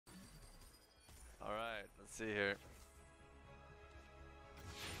Let's see here.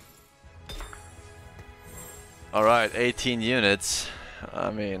 Alright, 18 units.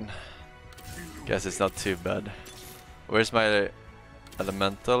 I mean, guess it's not too bad. Where's my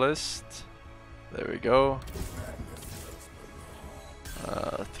elementalist? There we go.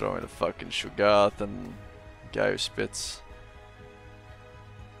 Throw in the fucking Shugat and guy who spits.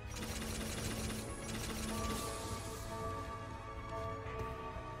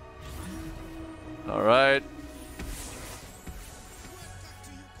 Alright.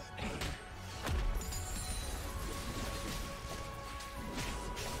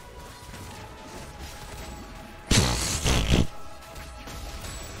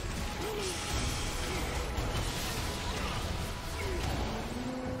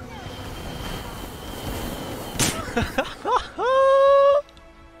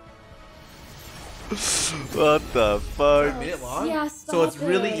 What the fuck? Made it long? Yeah, so it's stop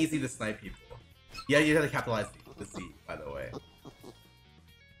really it. easy to snipe people. Yeah, you have to capitalize the seat, by the way.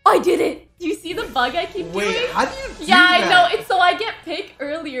 I did it! Do you see the bug I keep Wait, doing? how do you do Yeah, that? I know. It's so I get picked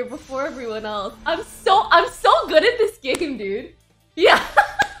earlier before everyone else. I'm so good at this game, dude. Yeah.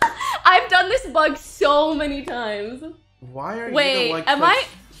 I've done this bug so many times. Why are Wait, you the one am I?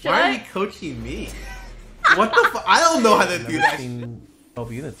 Should Why are I? you coaching me? What the fuck? I don't know how to do I've never that. seen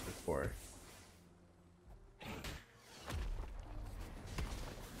 12 units before.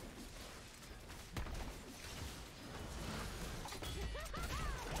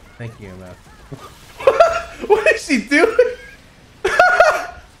 Thank you, MF. What is she doing?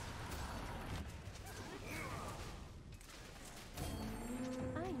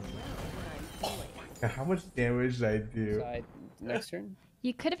 How much damage did I do? Next turn.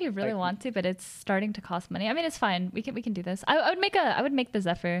 You could if you really want to, but it's starting to cost money. I mean, it's fine. We can do this. I would make the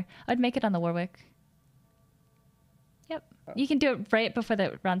Zephyr. I'd make it on the Warwick. Yep. Oh. You can do it right before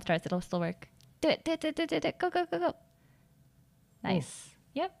the round starts. It'll still work. Do it. Do it. Go. Nice.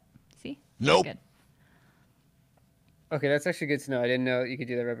 Yep. See? Nope. Good. Okay, that's actually good to know. I didn't know you could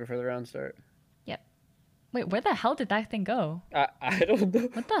do that right before the round start. Yep. Wait, where the hell did that thing go? I don't know.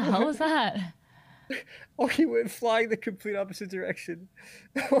 What the hell was that? Oh, he went flying the complete opposite direction.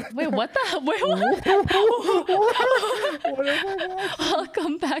 Wait, what the? Wait, what?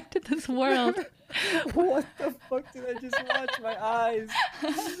 Welcome back to this world. What the fuck did I just watch? My eyes.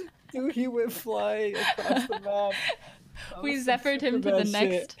 Dude, he went flying across the map. We Zephyred him to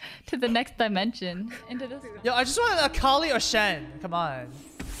the next dimension. Into this. Yo, I just want a Kali or Shen. Come on.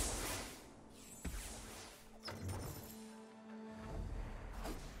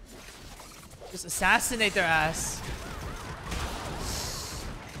 Just assassinate their ass.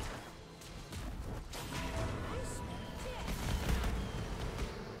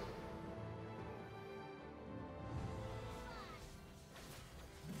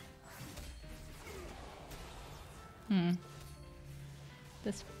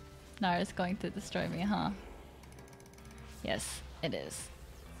 This Nara is going to destroy me, huh? Yes, it is.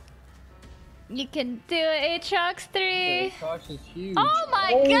 You can do it, Aatrox 3! Aatrox is huge. Oh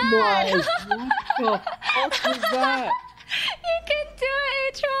my god! What the fuck was that? You can do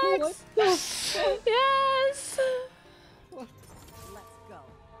it, Aatrox! What the fuck? Yes!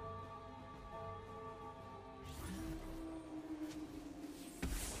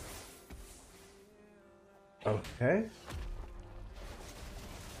 Okay.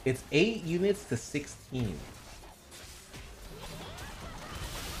 It's 8 units to 16.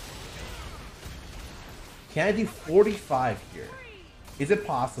 Can I do 45 here? Is it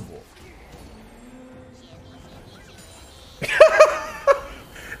possible?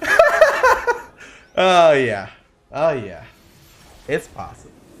 Oh yeah. Oh yeah. It's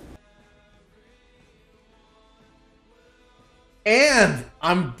possible. And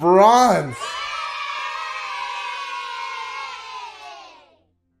I'm bronze.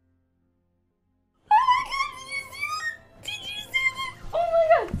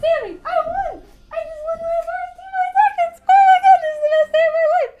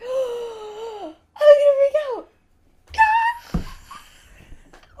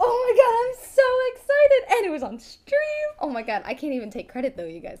 On stream. Oh my god, I can't even take credit though,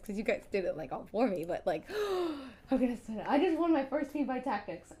 you guys, because you guys did it like all for me. But like, how can I say that? I just won my first team by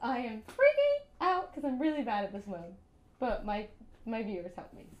tactics. I am freaking out because I'm really bad at this mode, but my viewers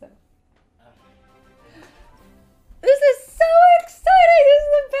helped me. So this is so exciting. This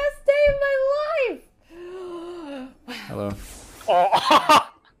is the best day of my life. Wow. Hello. Oh.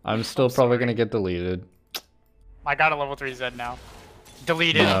 I'm still probably gonna get deleted. I got a level 3 Zed now.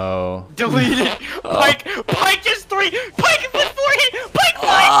 Deleted. No. Deleted. Pike is 3. Pike is 4 hit. Pike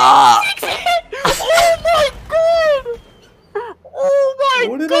 5 6 hit. Oh my god. Oh my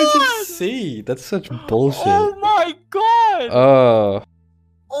What did god! I just see? That's such bullshit. Oh my god! Oh.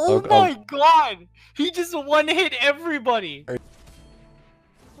 Oh my god! He just one hit everybody. Ooh,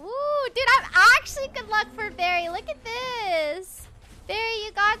 dude, I'm actually good luck for Barry. Look at this. Barry,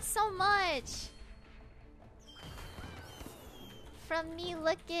 you got so much. From me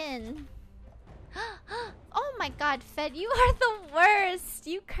looking. Oh my god, Fed, you are the worst.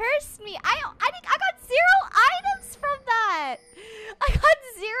 You cursed me. I think I got 0 items from that. I got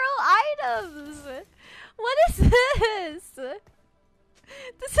 0 items. What is this?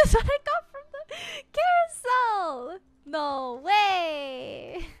 This is what I got from the carousel. No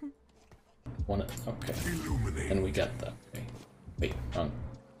way. Okay. Then we got that. Wait, wrong.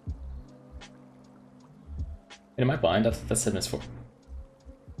 Wait, am I blind? That's a misfortune.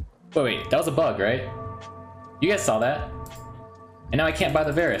 Wait, that was a bug, right? You guys saw that? And now I can't buy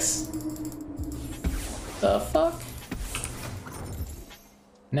the Varus. The fuck?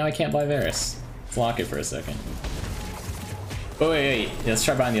 Now I can't buy Varus. Let's lock it for a second. Wait. Let's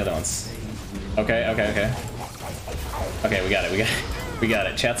try buying the other ones. Okay. Okay, we got it. We got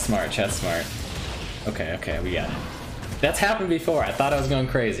it. Chat's smart. Okay, we got it. That's happened before. I thought I was going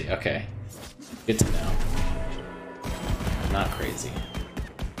crazy. Okay. Good to know. Not crazy.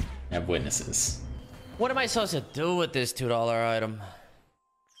 I have witnesses. What am I supposed to do with this $2 item?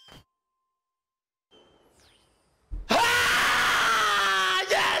 Ah!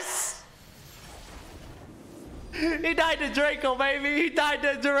 Yes! He died to Draco, baby! He died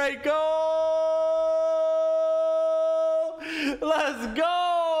to Draco! Let's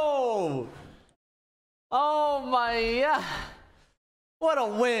go! Oh my god! What a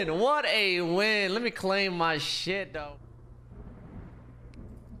win! What a win! Let me claim my shit, though.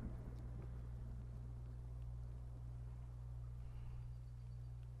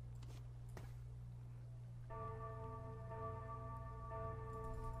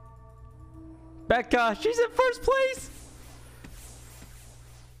 Becca, she's in first place.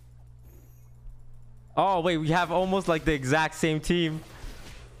 Oh wait, we have almost like the exact same team.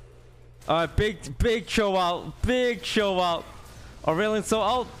 Big show out, Aurelian's so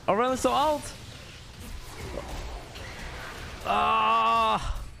out.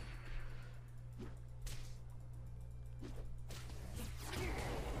 Ah.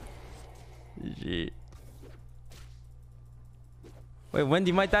 GG. Wait,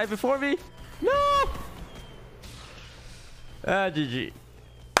 Wendy might die before me. No! GG.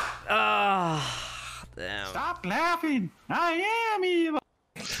 Damn. Stop laughing! I am evil!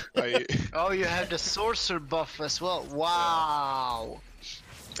 Oh, you have the sorcerer buff as well. Wow!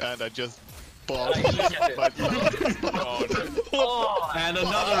 And I just bought but oh, and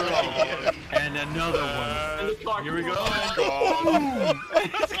another one! And another one! Here we go!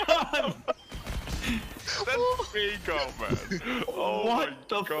 It's gone! That's Rico, man. Oh what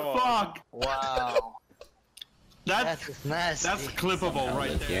the God. Fuck? Wow. That's nasty. That's clippable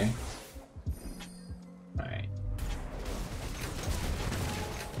right there. Alright.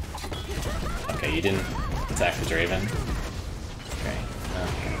 Okay, you didn't attack the Draven. Okay.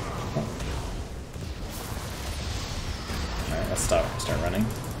 Alright, let's start running.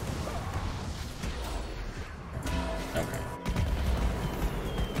 Okay.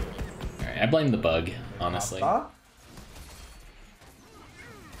 Alright, I blame the bug, honestly.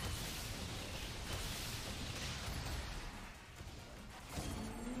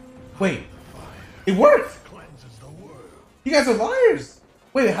 Wait, it worked! You guys are liars!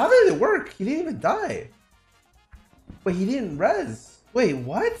 Wait, how did it work? He didn't even die. Wait, he didn't res. Wait,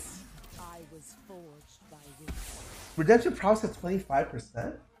 what? Redemption prowess at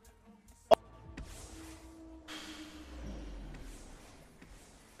 25%?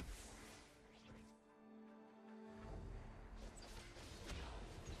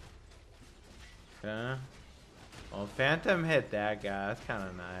 Okay. Well, Phantom hit that guy. That's kind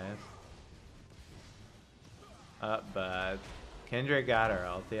of nice. But Kendrick got her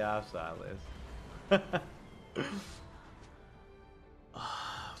ulti off, so at least.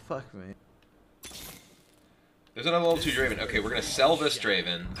 Oh, fuck me. There's another level 2 Draven. Okay, we're gonna sell this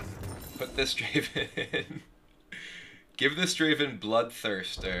Draven. Put this Draven in. Give this Draven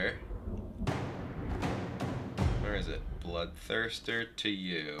Bloodthirster. Where is it? Bloodthirster to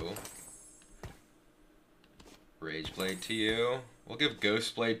you. Rageblade to you. We'll give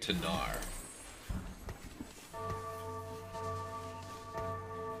Ghostblade to Gnar.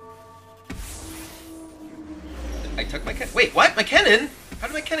 I took my cannon. Wait, what? My cannon? How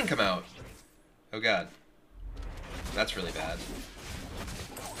did my cannon come out? Oh god. That's really bad.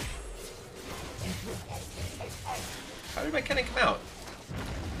 How did my cannon come out?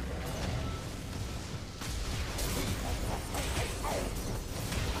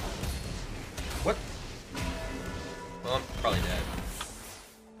 What? Well, I'm probably dead.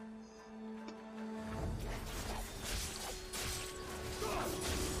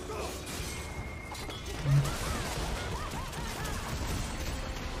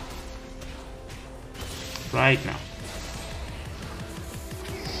 Right now.